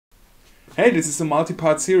Hey, this is a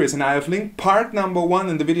multi-part series and I have linked part number 1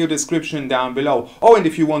 in the video description down below. Oh, and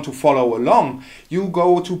if you want to follow along, you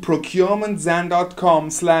go to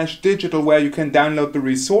procurementzen.com/digital where you can download the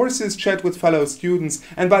resources, chat with fellow students,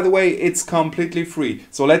 and by the way, it's completely free.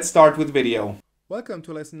 So let's start with video. Welcome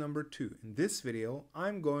to lesson number 2. In this video,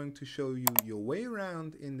 I'm going to show you your way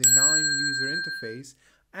around in the Knime user interface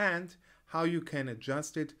and how you can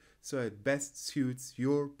adjust it so it best suits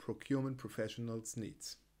your procurement professional's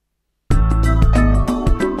needs.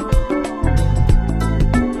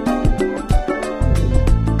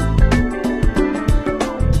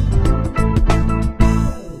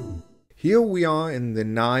 Here we are in the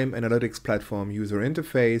Knime Analytics Platform user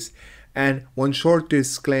interface, and one short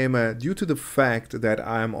disclaimer: due to the fact that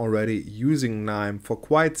I'm already using Knime for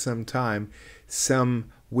quite some time,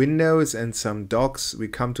 some windows and some docs, we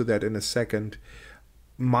come to that in a second,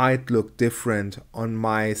 might look different on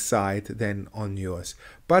my side than on yours.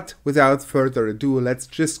 But without further ado, let's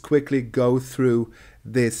just quickly go through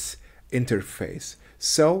this interface.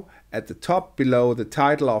 So at the top below the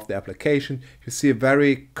title of the application, you see a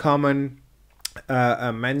very common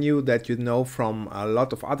menu that you know from a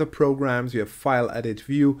lot of other programs. You have File, Edit,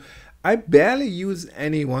 View. I barely use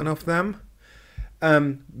any one of them.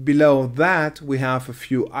 Below that we have a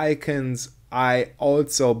few icons. I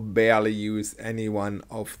also barely use any one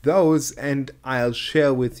of those, and I'll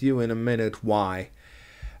share with you in a minute why.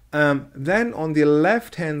 Then on the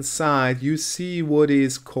left hand side you see what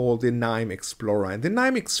is called the Knime Explorer, and the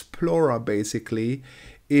Knime Explorer basically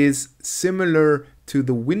is similar to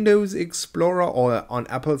the Windows Explorer, or on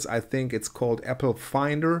Apple's I think it's called Apple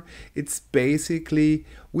Finder. It's basically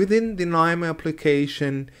within the Knime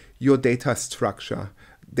application your data structure.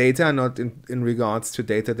 Data not in regards to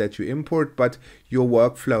data that you import, but your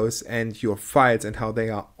workflows and your files and how they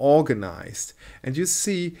are organized. And you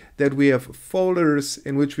see that we have folders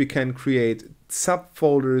in which we can create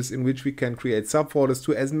subfolders, in which we can create subfolders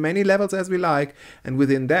to as many levels as we like. And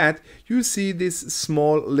within that, you see these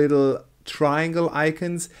small little triangle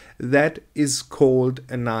icons. That is called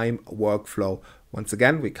a Knime workflow. Once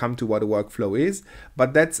again, we come to what a workflow is,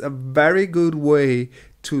 but that's a very good way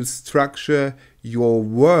to structure your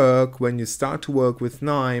work when you start to work with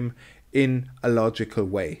Knime in a logical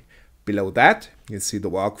way. Below that, you see the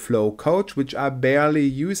workflow code, which I barely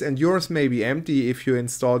use, and yours may be empty if you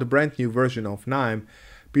installed a brand new version of Knime.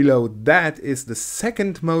 Below that is the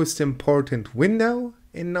second most important window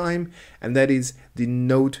in Knime, and that is the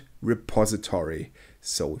node repository.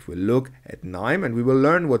 So if we look at Knime, and we will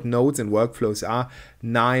learn what nodes and workflows are,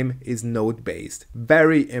 Knime is node based.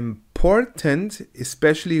 Very important,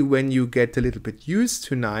 especially when you get a little bit used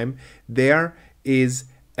to Knime, there is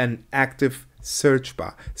an active search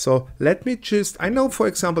bar. So let me just, I know for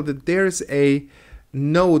example that there's a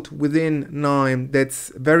node within Knime that's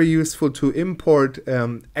very useful to import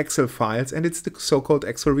Excel files, and it's the so-called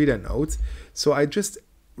Excel reader nodes. So I just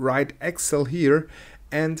write Excel here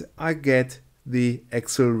and I get the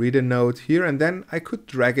Excel reader node here, and then I could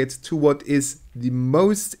drag it to what is the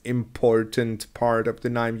most important part of the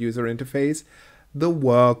Knime user interface, the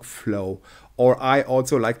workflow, or I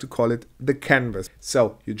also like to call it the canvas.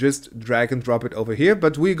 So you just drag and drop it over here,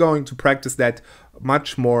 but we're going to practice that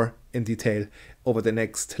much more in detail over the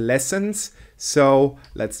next lessons. So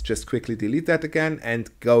let's just quickly delete that again and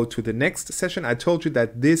go to the next session. I told you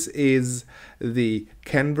that this is the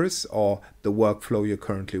canvas or the workflow you're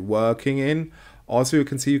currently working in. Also, you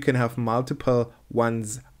can see you can have multiple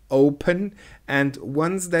ones open, and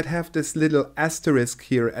ones that have this little asterisk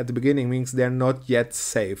here at the beginning means they're not yet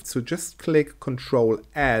saved. So just click Ctrl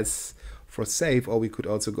S for save, or we could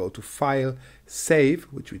also go to File, Save,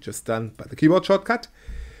 which we just done by the keyboard shortcut,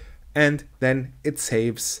 and then it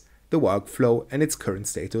saves the workflow and its current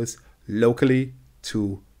status locally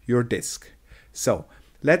to your disk. So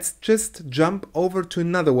let's just jump over to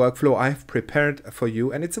another workflow I've prepared for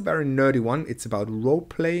you, and it's a very nerdy one. It's about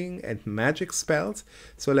role-playing and magic spells.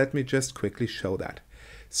 So let me just quickly show that.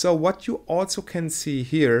 So what you also can see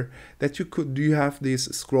here, that you have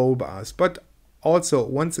these scroll bars, but also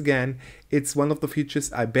once again, it's one of the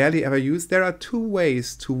features I barely ever use. There are two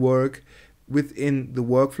ways to work within the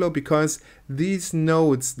workflow, because these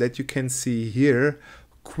nodes that you can see here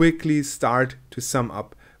quickly start to sum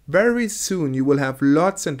up. Very soon you will have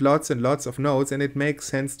lots and lots and lots of nodes, and it makes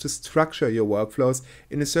sense to structure your workflows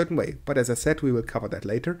in a certain way. But as I said, we will cover that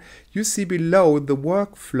later. You see below the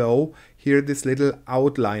workflow here this little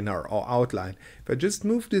outliner or outline. If I just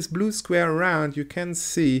move this blue square around, you can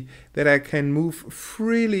see that I can move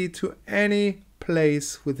freely to any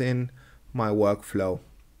place within my workflow.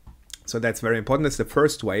 So that's very important. That's the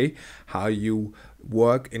first way how you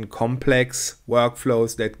work in complex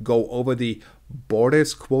workflows that go over the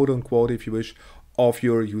borders, quote unquote, if you wish, of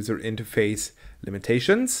your user interface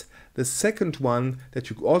limitations. The second one that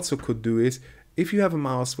you also could do is, if you have a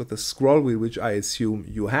mouse with a scroll wheel, which I assume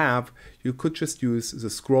you have, you could just use the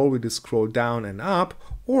scroll wheel to scroll down and up,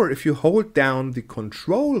 or if you hold down the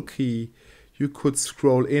control key, you could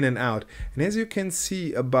scroll in and out. And as you can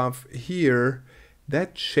see above here,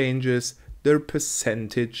 that changes the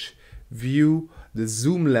percentage view, the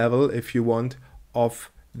zoom level, if you want,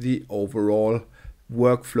 of the overall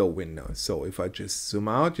workflow window. So if I just zoom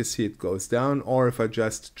out, you see it goes down, or if I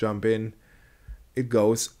just jump in, it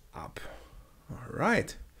goes up. All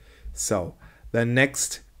right. So the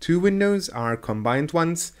next two windows are combined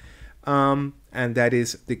ones, and that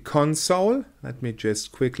is the console. Let me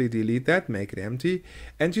just quickly delete that, make it empty.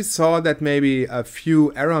 And you saw that maybe a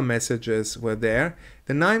few error messages were there.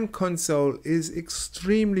 The Knime console is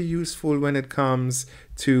extremely useful when it comes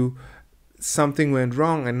to something went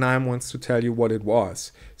wrong and Knime wants to tell you what it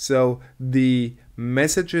was. So the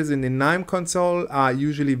messages in the Knime console are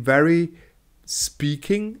usually very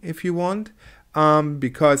speaking, if you want,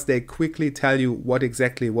 because they quickly tell you what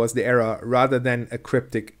exactly was the error rather than a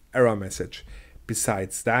cryptic error message.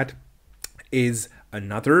 Besides that is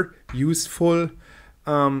another useful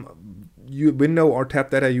window or tab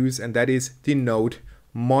that I use, and that is the node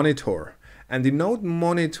monitor. And the node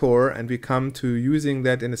monitor, and we come to using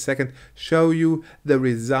that in a second, show you the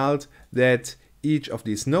result that each of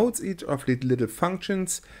these nodes, each of the little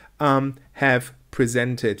functions have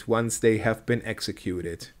presented once they have been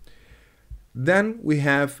executed. Then we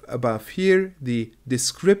have above here the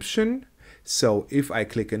description. So if I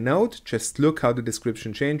click a node, just look how the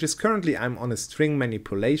description changes. Currently I'm on a string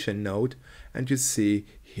manipulation node, and you see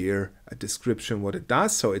here a description what it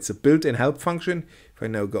does. So it's a built-in help function. If I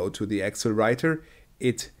now go to the Excel writer,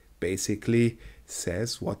 it basically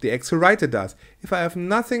says what the Excel writer does. If I have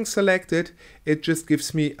nothing selected, it just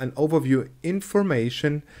gives me an overview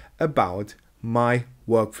information about my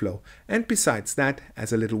workflow. And besides that,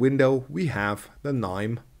 as a little window, we have the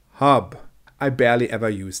Knime Hub. I barely ever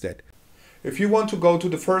use that. If you want to go to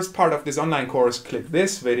the first part of this online course, click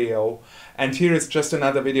this video. And here is just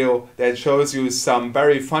another video that shows you some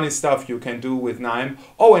very funny stuff you can do with Knime.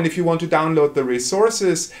 Oh, and if you want to download the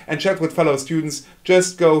resources and chat with fellow students,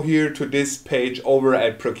 just go here to this page over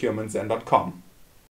at procurementzen.com.